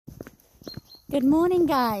Good morning,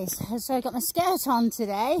 guys. So I got my skirt on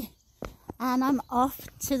today and I'm off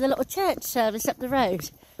to the little church service up the road.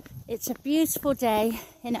 It's a beautiful day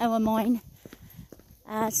in Owermoyne.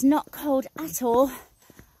 It's not cold at all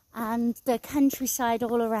and the countryside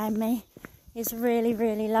all around me is really,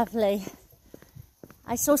 really lovely.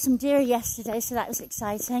 I saw some deer yesterday, so that was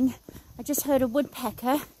exciting. I just heard a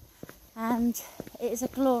woodpecker and it is a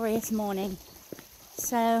glorious morning.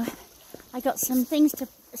 So I got some things to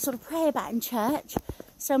sort of pray about in church.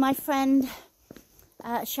 So my friend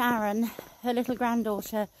Sharon, her little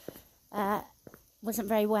granddaughter wasn't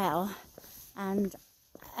very well and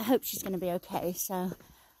I hope she's going to be okay, so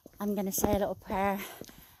I'm going to say a little prayer.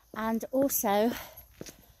 And also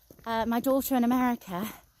my daughter in America,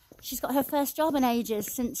 she's got her first job in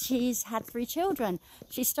ages since she's had 3 children.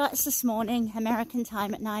 She starts this morning American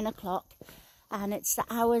time at 9 o'clock and it's the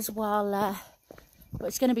hours while well,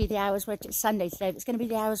 it's going to be the hours where it's Sunday today, but it's going to be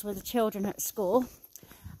the hours where the children are at school.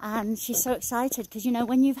 And she's so excited because, you know,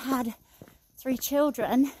 when you've had 3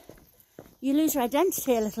 children, you lose your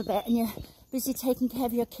identity a little bit and you're busy taking care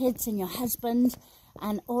of your kids and your husband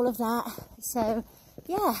and all of that. So,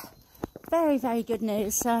 yeah, very, very good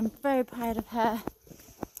news. So I'm very proud of her.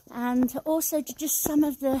 And also to just some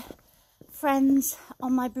of the friends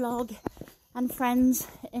on my blog and friends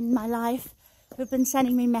in my life who've been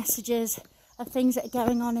sending me messages of things that are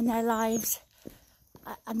going on in their lives.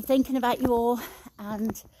 I'm thinking about you all,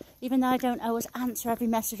 and even though I don't always answer every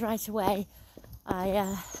message right away,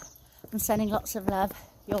 I'm sending lots of love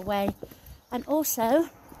your way. And also,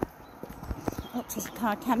 oops, there's a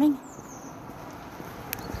car coming.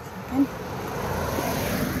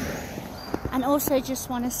 And also just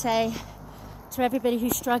want to say to everybody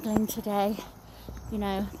who's struggling today, you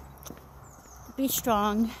know, be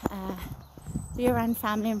strong, be around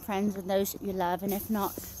family and friends and those that you love, and if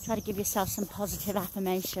not, try to give yourself some positive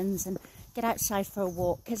affirmations and get outside for a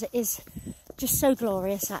walk because it is just so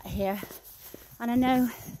glorious out here. And I know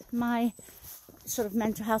my sort of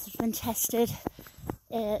mental health has been tested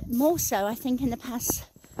more so, I think, in the past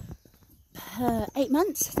 8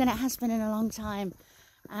 months than it has been in a long time.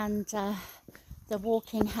 And the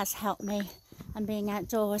walking has helped me and being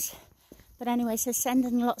outdoors. But anyway, so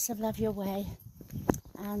sending lots of love your way.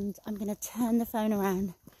 And I'm going to turn the phone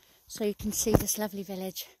around so you can see this lovely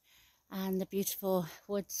village and the beautiful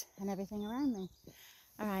woods and everything around me.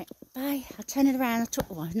 All right, bye. I'll turn it around.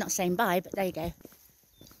 Well, I'm not saying bye, but there you go.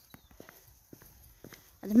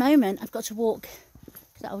 At the moment, I've got to walk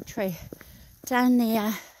to that old tree down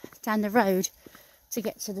the road to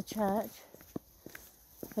get to the church.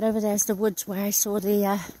 But over there's the woods where I saw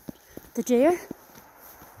the deer.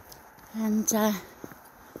 And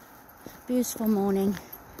beautiful morning.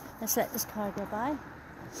 Let's let this car go by.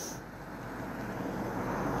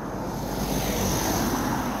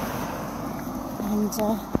 And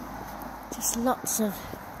just lots of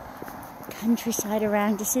countryside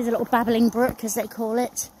around. You see the little babbling brook, as they call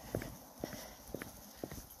it.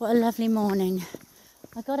 What a lovely morning.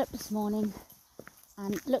 I got up this morning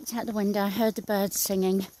and looked out the window. I heard the birds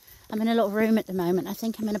singing. I'm in a little room at the moment. I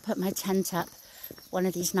think I'm going to put my tent up one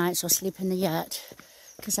of these nights or sleep in the yurt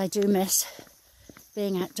because I do miss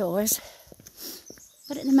being outdoors.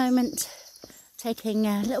 But at the moment, taking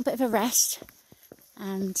a little bit of a rest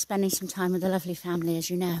and spending some time with a lovely family, as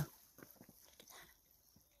you know.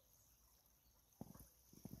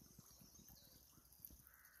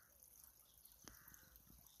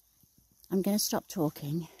 I'm going to stop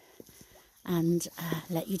talking and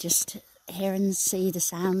let you just hear and see the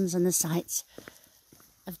sounds and the sights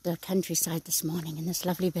of the countryside this morning in this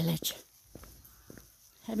lovely village.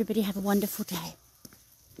 Everybody have a wonderful day.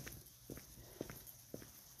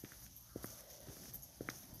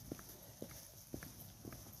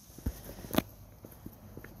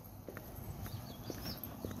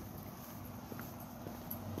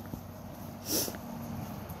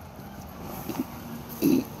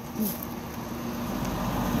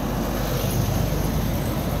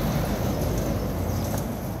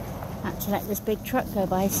 To let this big truck go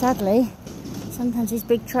by. Sadly, sometimes these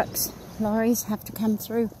big trucks, lorries, have to come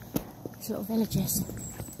through these little villages.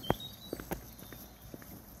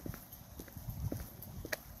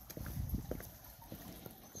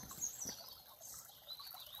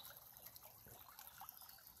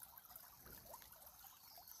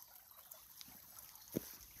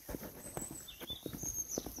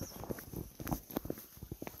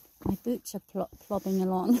 My boots are plobbing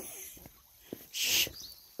along. Shh.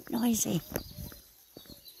 Noisy.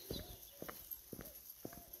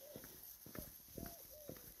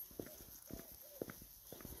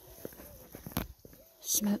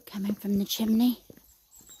 Smoke coming from the chimney.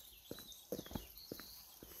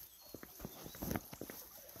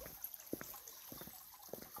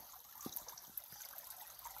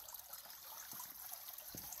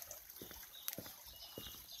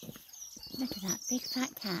 Look at that big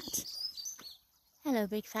fat cat. Hello,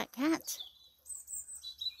 big fat cat.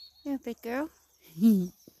 You're a big girl.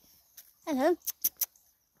 Hello.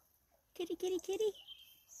 Kitty, kitty, kitty.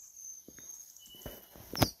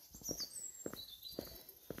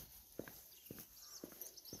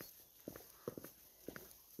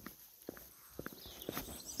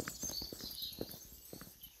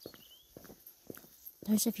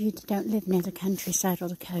 Those of you that don't live near the countryside or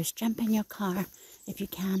the coast, jump in your car if you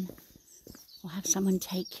can, or have someone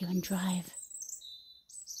take you and drive.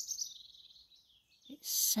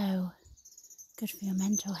 It's so good for your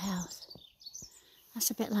mental health.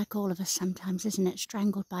 That's a bit like all of us sometimes, isn't it?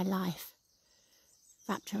 Strangled by life,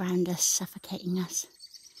 wrapped around us, suffocating us.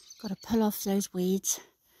 Got to pull off those weeds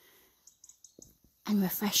and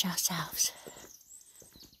refresh ourselves.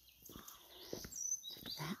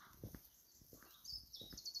 Look at that.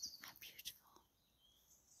 How beautiful.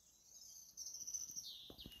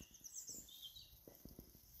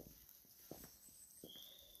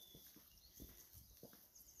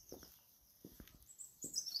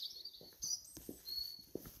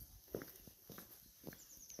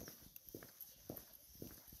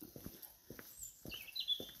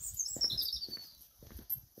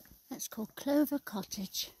 It's called Clover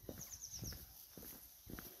Cottage.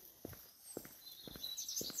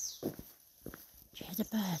 Do you hear the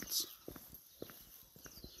birds?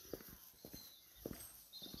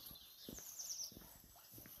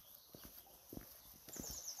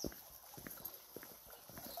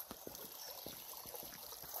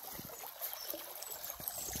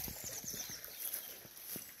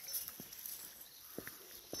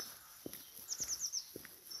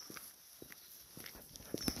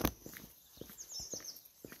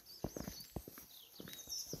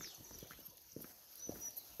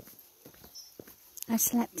 I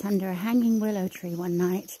slept under a hanging willow tree one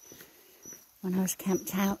night when I was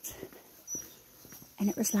camped out, and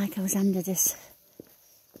it was like I was under this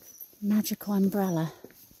magical umbrella.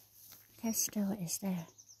 Look how still it is there.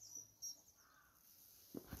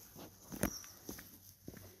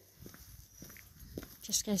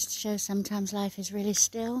 Just goes to show sometimes life is really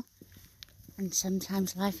still and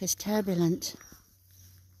sometimes life is turbulent.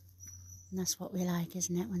 And that's what we like,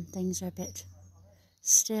 isn't it, when things are a bit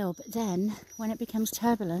still. But then, when it becomes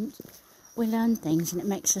turbulent, we learn things and it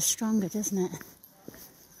makes us stronger, doesn't it?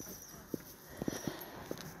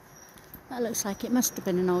 That looks like it must have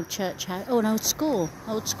been an old church house. Oh, an old school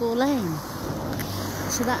lane.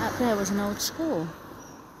 So that up there was an old school.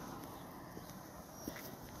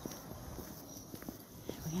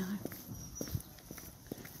 Here we are.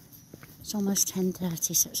 It's almost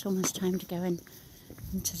 10:30, so it's almost time to go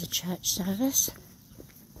into the church service.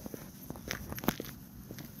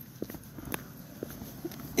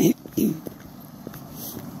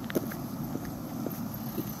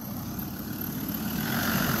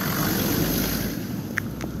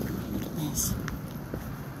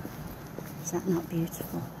 Is that not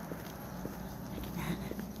beautiful? Look at that.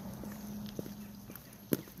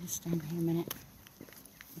 I'll stand here a minute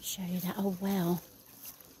and show you that old well.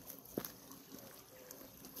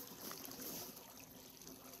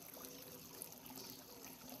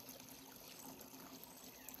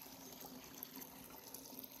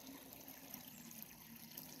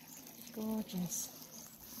 It's gorgeous.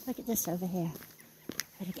 Look at this over here.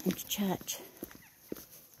 Better get into church.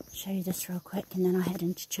 Show you this real quick and then I'll head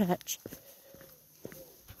into church.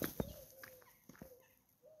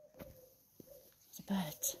 The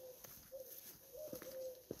birds.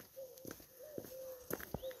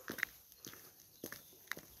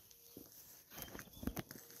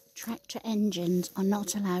 Tractor engines are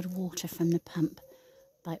not allowed water from the pump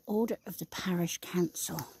by order of the parish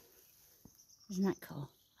council. Isn't that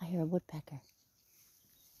cool? I hear a woodpecker.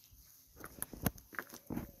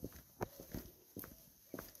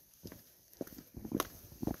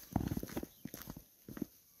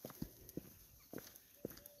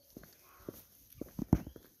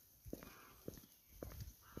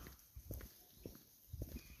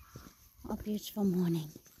 What a beautiful morning.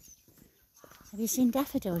 Have you seen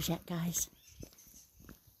daffodils yet, guys?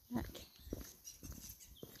 Look.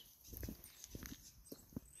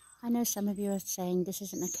 I know some of you are saying this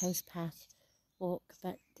isn't a coast path walk,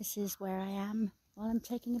 but this is where I am while I'm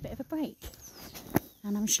taking a bit of a break.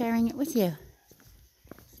 And I'm sharing it with you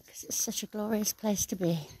because it's such a glorious place to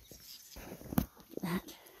be. Look at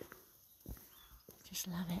that. Just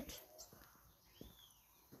love it.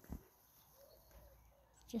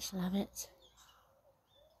 Just love it.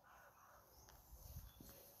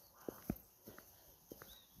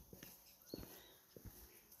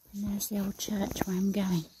 And there's the old church where I'm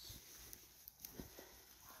going.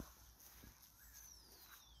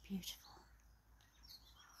 Beautiful.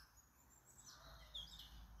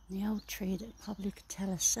 The old tree that probably could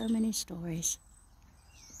tell us so many stories.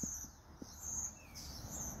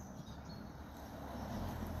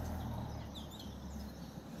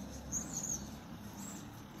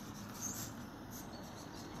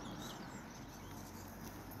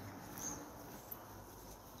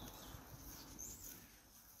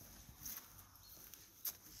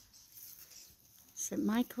 St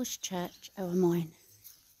Michael's Church, Owermoyne.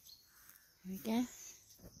 Here we go.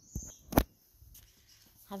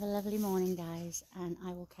 Have a lovely morning, guys, and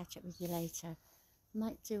I will catch up with you later.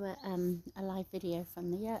 Might do a live video from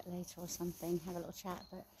the yurt later or something, have a little chat,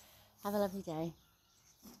 but have a lovely day.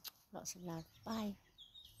 Lots of love. Bye.